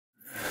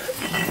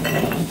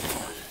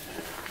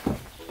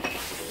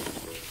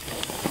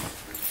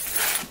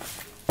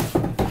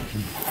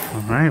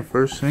Alright,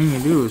 first thing you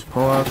do is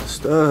pull out the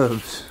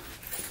stubs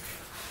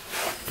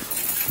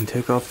and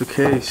take off the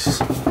case.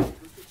 The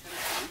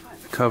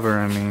cover,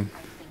 I mean.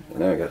 And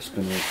now I gotta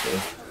spin out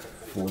the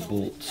 4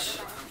 bolts.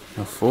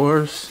 The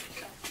 4s.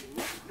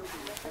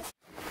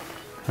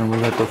 And we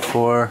got the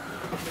 4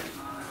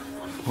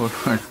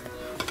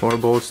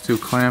 bolts, 2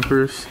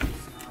 clampers.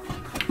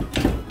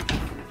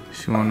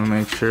 Just want to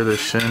make sure the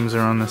shims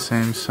are on the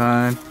same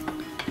side.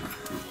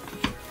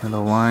 And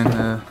align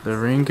the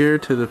ring gear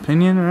to the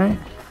pinion, right?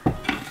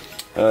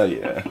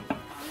 Yeah.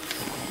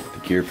 The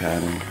gear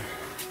pattern.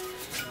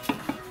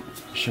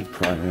 Should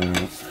pry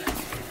out.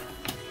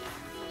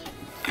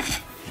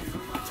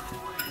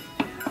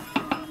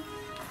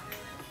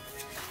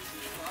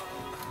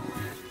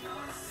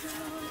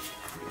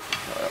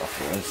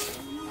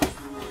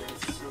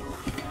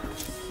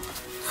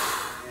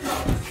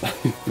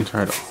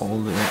 Try to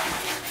hold it.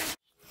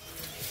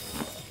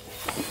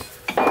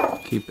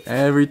 Keep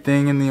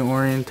everything in the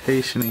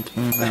orientation it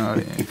came out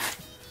in.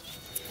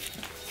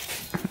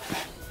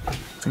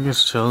 I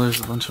guess chill, there's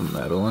a bunch of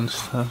metal and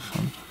stuff.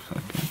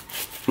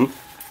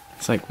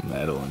 It's like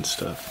metal and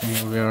stuff. Think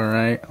it'll be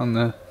alright on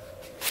the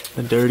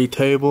dirty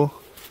table?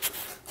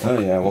 Oh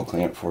yeah, we'll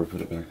clean it before we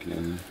put it back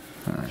in.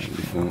 Alright. Should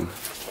be fine.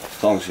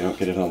 As long as you don't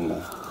get it on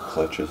the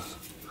clutches.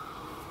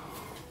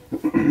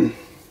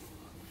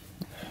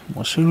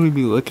 What should we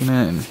be looking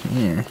at in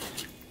here?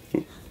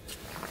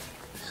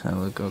 Does that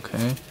look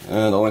okay?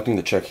 The only thing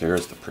to check here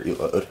is the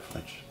preload.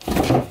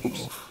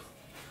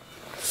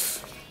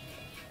 Oops.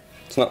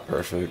 It's not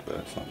perfect, but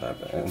it's not that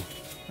bad.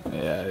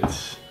 Yeah,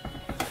 it's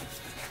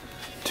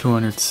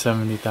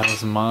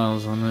 270,000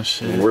 miles on this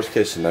shit. I mean, worst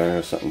case scenario,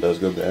 if something does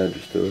go bad,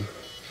 just do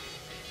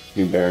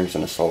new bearings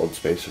and a solid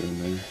spacer in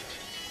there.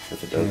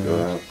 If it does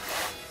go out.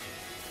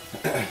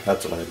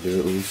 That's what I do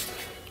at least.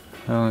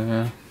 Hell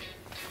yeah.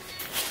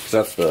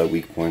 That's the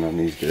weak point on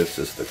these gifts,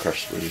 is the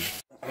crush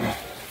sleeve.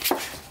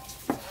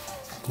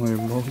 Weir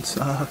bolts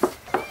off.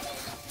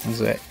 There's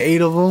that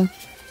 8 of them.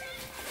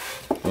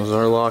 Those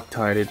are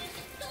Loctited.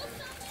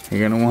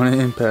 You're gonna want to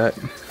impact.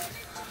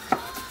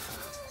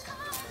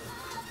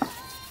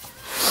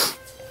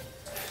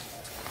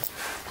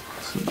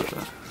 So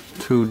the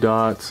 2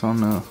 dots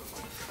on the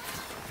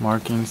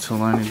markings to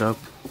line it up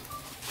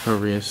for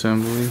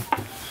reassembly.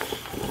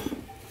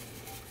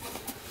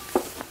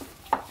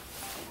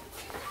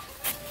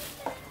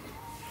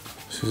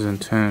 This is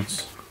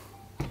intense.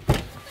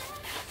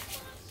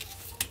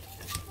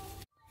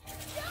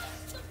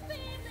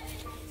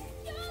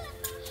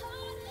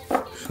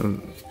 So,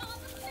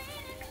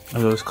 are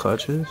those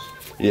clutches?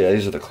 Yeah,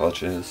 these are the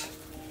clutches.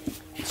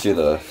 You see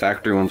the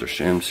factory ones are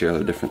shims, see how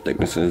they're different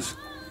thicknesses?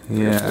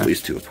 Yeah. At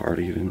least 2 apart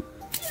even.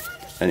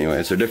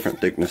 Anyways, they're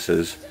different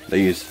thicknesses.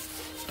 They use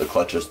the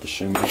clutches to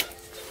shim it.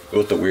 But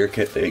with the weir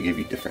kit, they give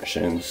you different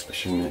shims to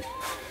shim it.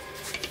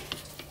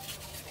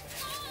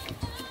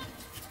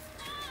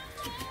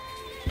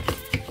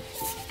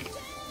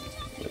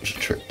 There's a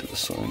trick to the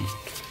sun.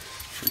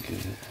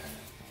 Forget it.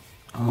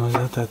 Oh, is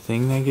that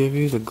thing they gave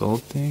you? The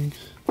gold things?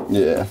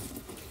 Yeah.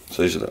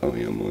 So these are the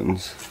OEM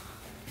ones.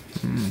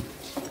 And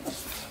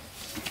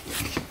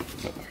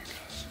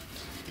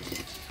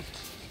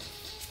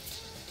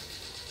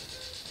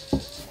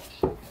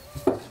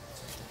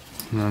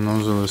then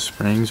those are the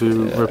springs we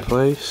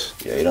replace?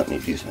 Yeah, you don't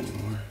need these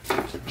anymore.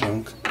 They're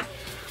junk.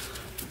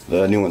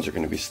 The new ones are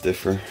going to be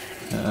stiffer.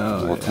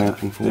 Oh, more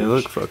clamping force. They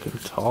look fucking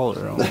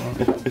taller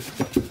almost.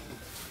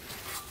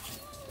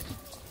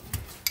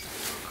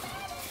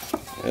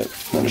 Yep.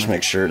 I'll just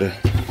make sure to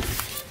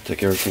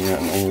take everything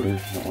out in order.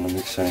 Don't want to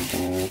mix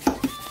anything up.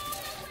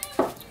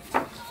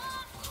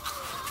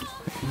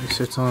 At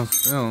least it's on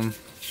film.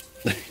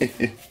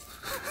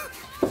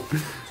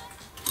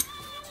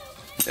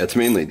 It's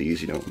mainly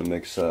these you don't want to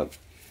mix up.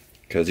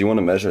 Because you want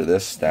to measure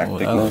this stack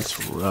thickness.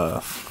 That's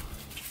rough.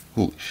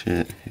 Holy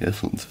shit. Yeah,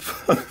 this one's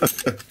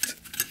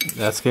fucked.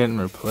 That's getting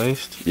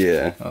replaced?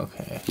 Yeah.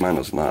 Okay. Mine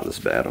was not as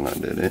bad when I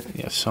did it.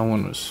 Yeah,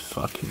 someone was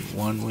fucking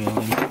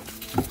one-wheeling.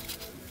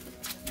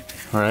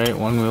 Right?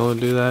 One wheel would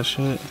do that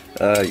shit?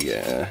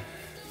 Yeah.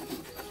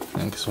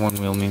 Because one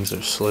wheel means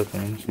they're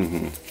slipping.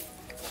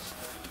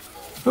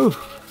 Whew.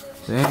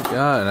 Thank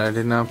God I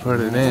did not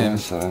put it in.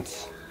 So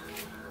that's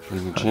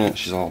pretty much it.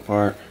 She's all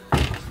apart.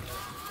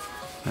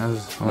 That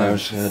was Now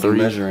she had to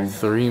measuring.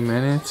 3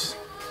 minutes?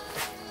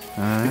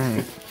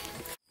 Alright.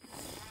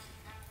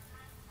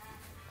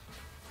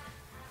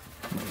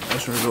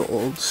 Measure the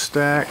old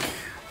stack.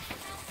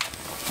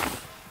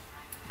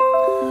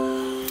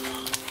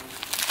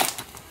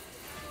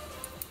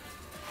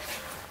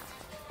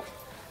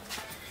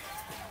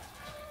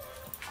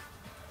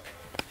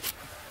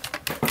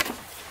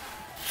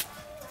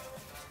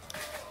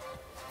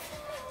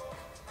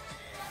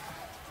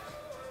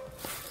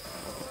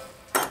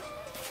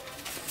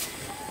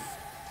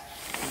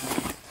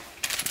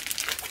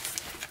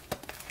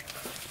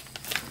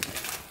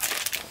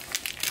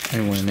 They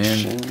went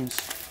in. Shims.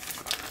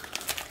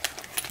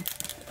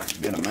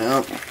 Good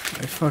amount.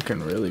 They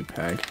fucking really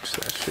packaged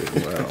that shit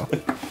well.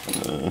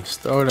 Just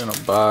throw it in a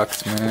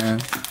box,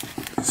 man.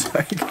 It's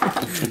like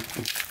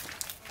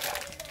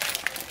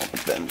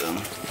bend them.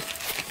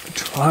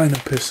 Trying to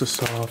piss us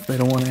off. They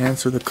don't want to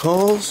answer the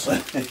calls.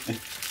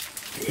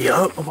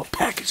 Yup, I'm gonna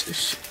package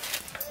this shit.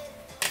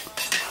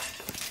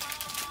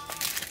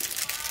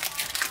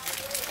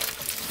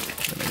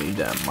 I need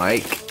that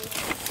mic.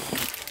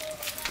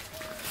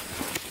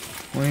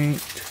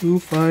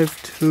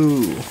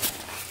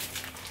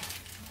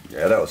 0.252.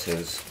 Yeah, that was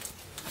his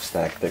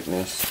stack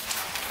thickness.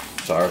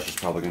 So ours is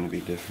probably going to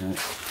be different.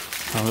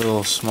 A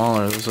little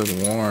smaller. This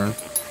is worn.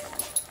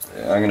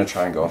 Yeah, I'm going to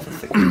try and go off the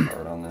thickness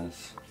part on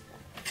this.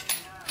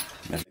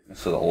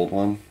 So the old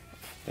one,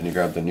 then you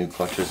grab the new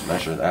clutches,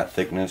 measure that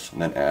thickness,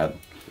 and then add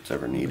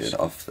whatever needed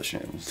off the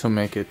shims. To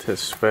make it to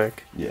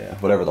spec? Yeah,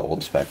 whatever the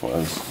old spec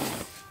was.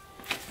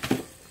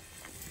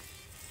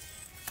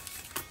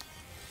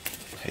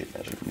 I hate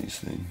measuring these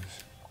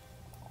things.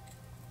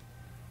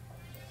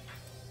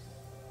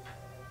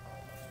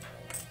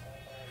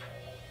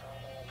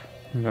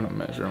 I'm gonna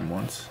measure them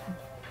one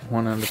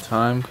at a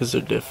time, because they're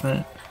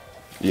different.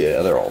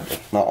 Yeah, they're all,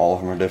 not all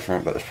of them are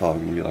different, but there's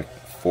probably going to be like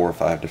 4 or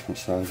 5 different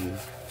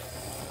sizes.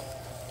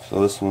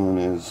 So this one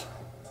is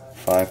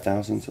 5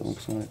 thousandths, it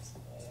looks like.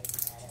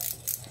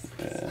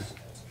 Yeah.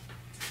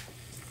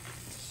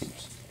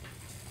 Oops.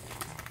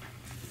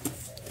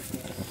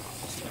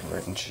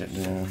 Writing shit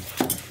down. I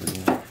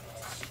forget.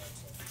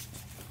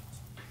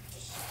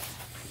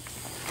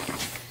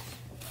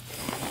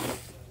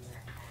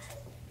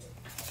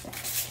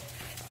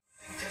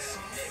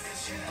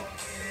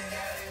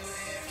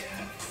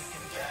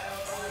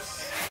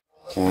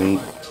 .219.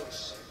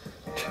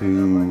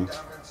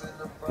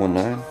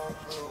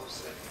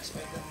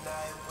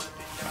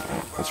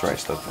 Let's write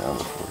stuff down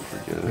before we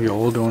forget it. The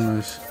old one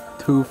was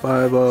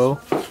 250.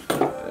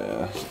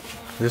 Yeah.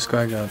 This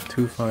guy got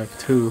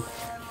 252.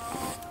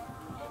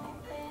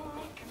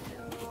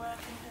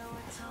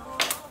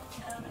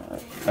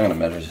 I'm gonna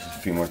measure this a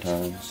few more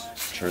times. Make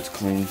sure it's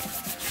clean.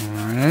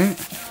 Alright.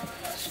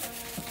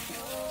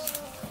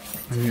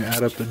 And you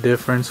add up the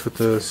difference with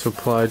the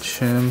supplied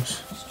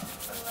shims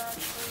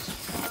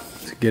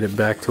to get it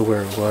back to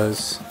where it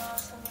was.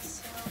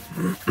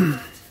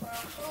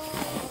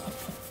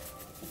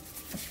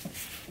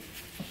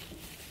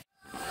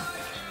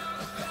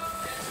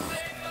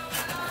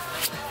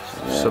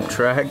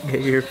 Subtract,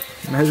 get your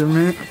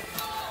measurement.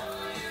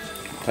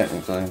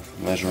 Technically,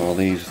 measure all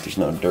these. If there's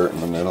no dirt in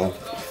the middle,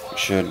 we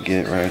should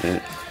get right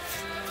at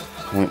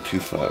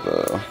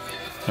 .250.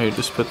 Oh, you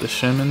just put the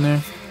shim in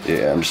there?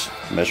 Yeah, I'm just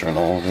measuring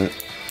all of it.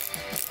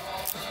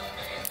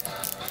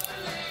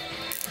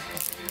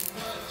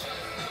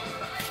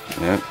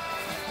 Yep.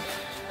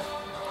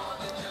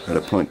 Right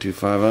at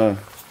 .250.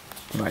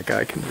 My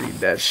guy can read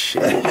that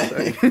shit.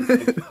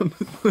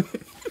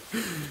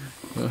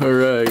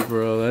 Alright,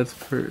 bro. That's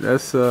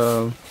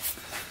Yeah,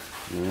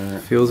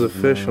 feels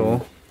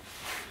official.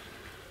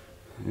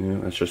 Yeah,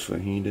 that's just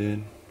what he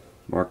did.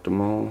 Marked them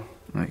all.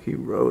 Like he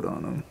wrote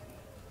on them.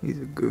 He's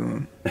a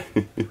goon.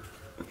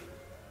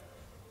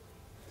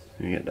 You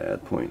get to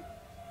add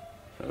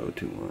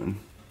 .021.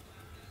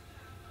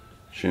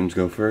 Shims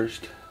go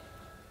first.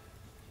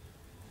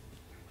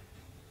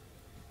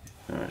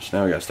 Alright, so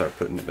now we gotta start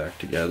putting it back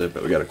together,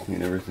 but we gotta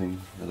clean everything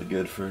really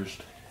good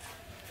first.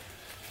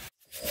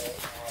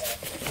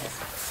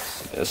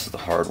 This is the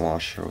hard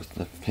washer with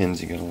the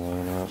pins you gotta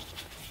line up.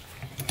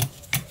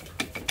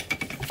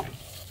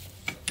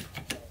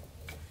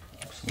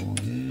 Looks all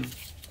good.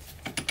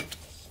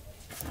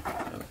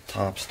 Got a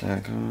top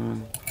stack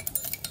on.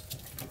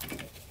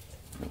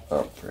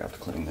 Oh, forgot to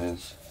clean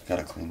this.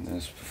 Gotta clean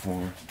this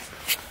before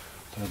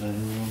throw that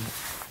in.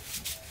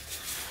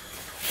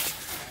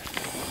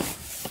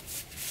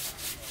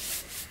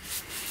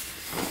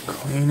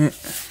 Clean it.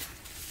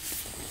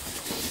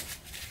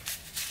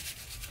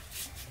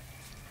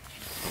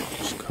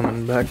 Just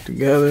coming back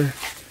together.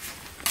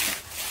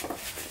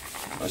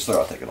 I still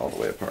gotta take it all the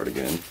way apart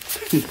again.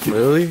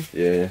 Really?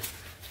 Yeah.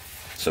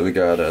 So we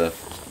gotta,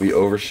 we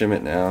over shim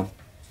it now.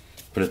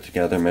 Put it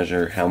together,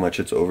 measure how much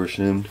it's over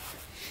shimmed.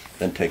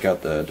 Then take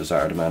out the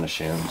desired amount of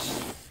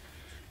shims.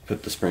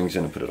 Put the springs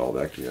in and put it all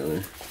back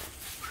together.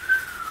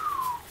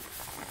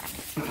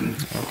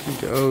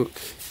 Okie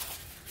doke.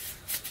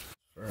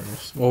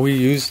 Well, we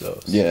use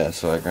those. Yeah,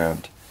 so I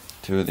grabbed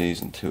 2 of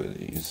these and 2 of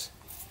these.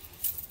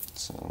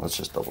 So let's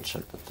just double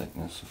check the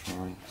thickness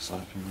before we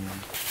slap him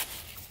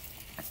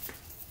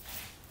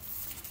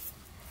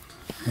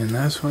in. And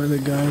that's why the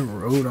guy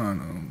wrote on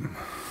them.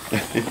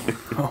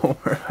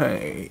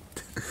 Alright.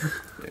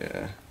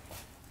 Yeah.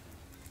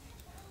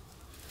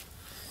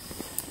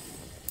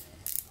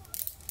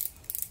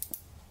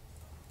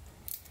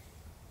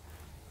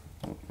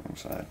 Oh, wrong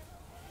side.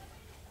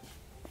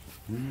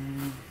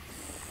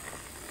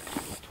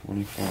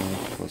 25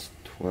 plus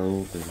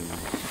 12 is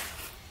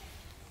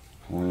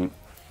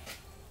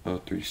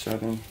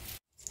 .037.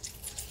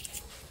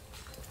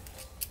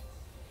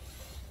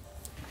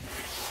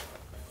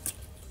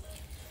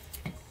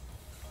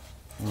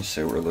 I'll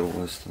say we're a little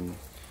less than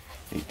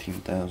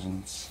 18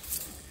 thousandths.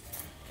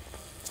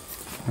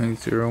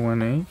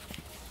 0.018.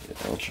 Yeah,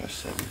 I'll try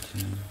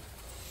 17.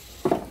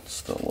 It's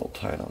still a little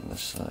tight on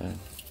this side,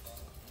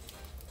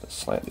 but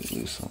slightly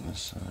loose on this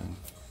side.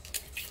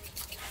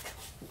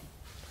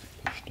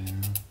 Push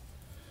down.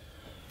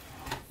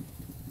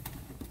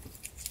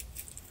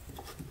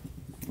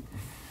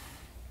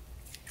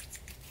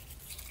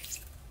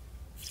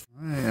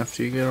 Alright,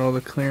 after you get all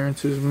the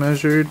clearances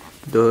measured,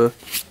 the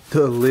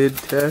lid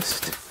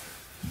test,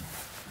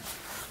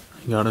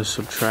 you gotta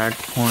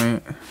subtract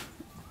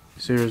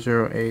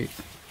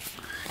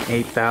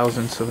 0.008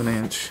 thousandths of an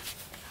inch.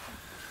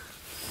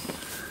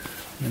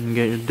 And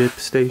get your dip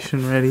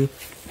station ready.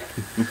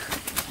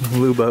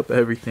 Lube up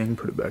everything,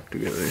 put it back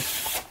together.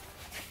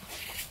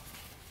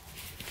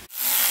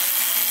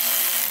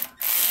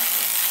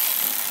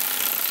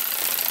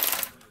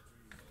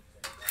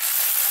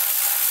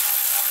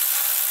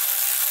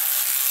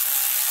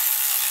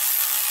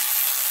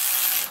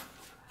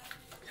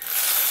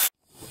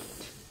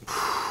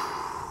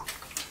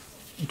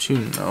 What you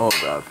know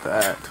about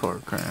that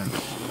torque wrench?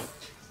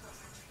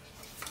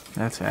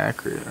 That's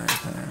accurate right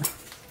there.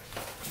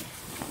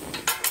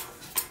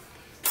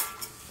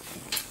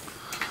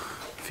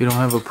 If you don't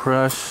have a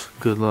press,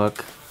 good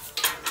luck.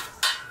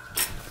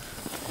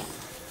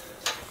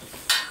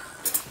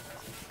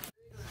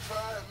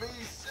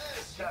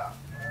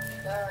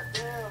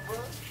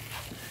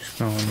 Just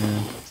going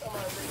in.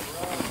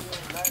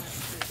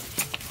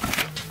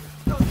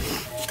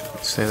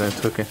 Say that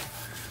took an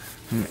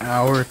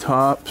hour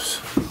tops.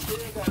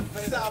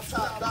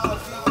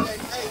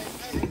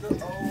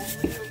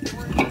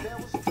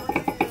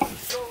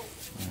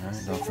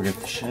 Alright, don't forget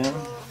the shim.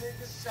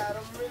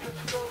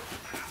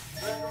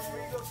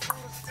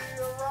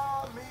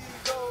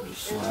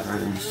 Just slide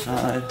right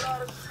inside.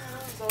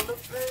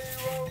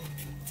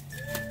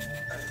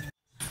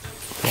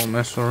 Don't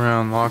mess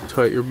around,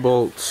 Loctite your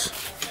bolts,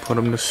 put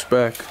them to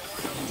spec.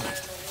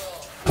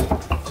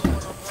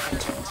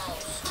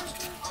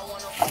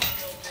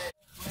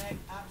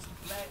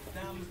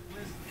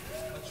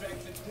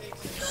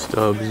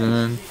 Stubs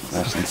in,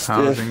 Nice and stiff.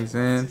 housings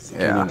in,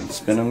 yeah.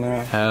 Spin them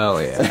there.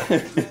 Hell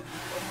yeah.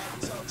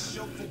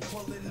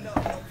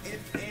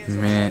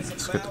 Man,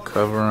 let's get the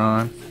cover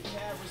on.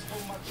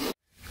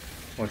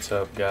 What's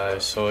up,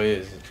 guys? So it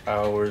is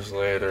hours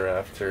later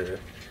after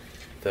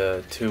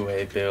the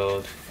two-way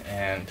build,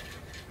 and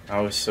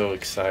I was so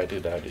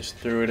excited I just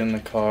threw it in the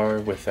car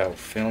without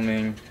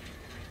filming and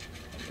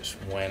just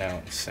went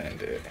out and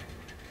sent it.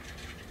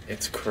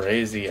 It's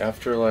crazy.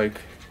 After like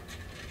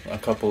a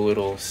couple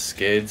little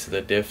skids,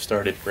 the diff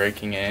started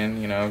breaking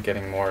in, you know,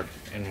 getting more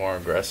and more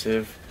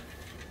aggressive,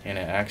 and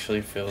it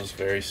actually feels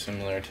very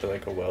similar to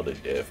like a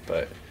welded diff,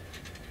 but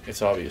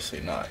it's obviously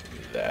not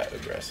that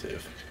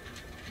aggressive.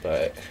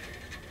 But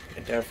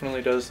it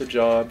definitely does the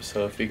job.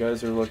 So if you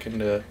guys are looking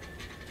to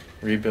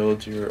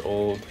rebuild your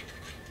old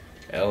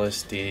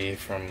LSD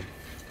from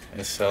a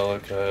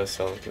Celica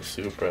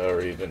Supra,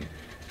 or even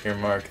your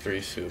Mark III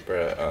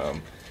Supra,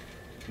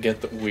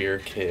 get the weir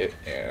kit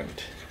and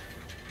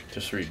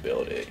just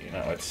rebuild it. You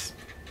know, it's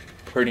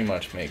pretty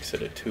much makes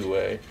it a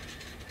two-way,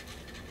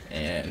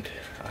 and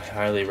I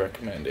highly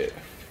recommend it.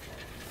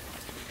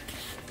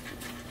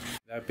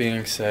 That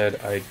being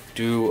said, I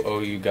do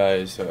owe you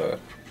guys a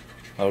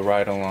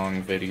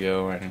ride-along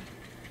video and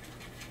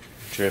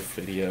drift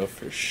video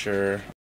for sure.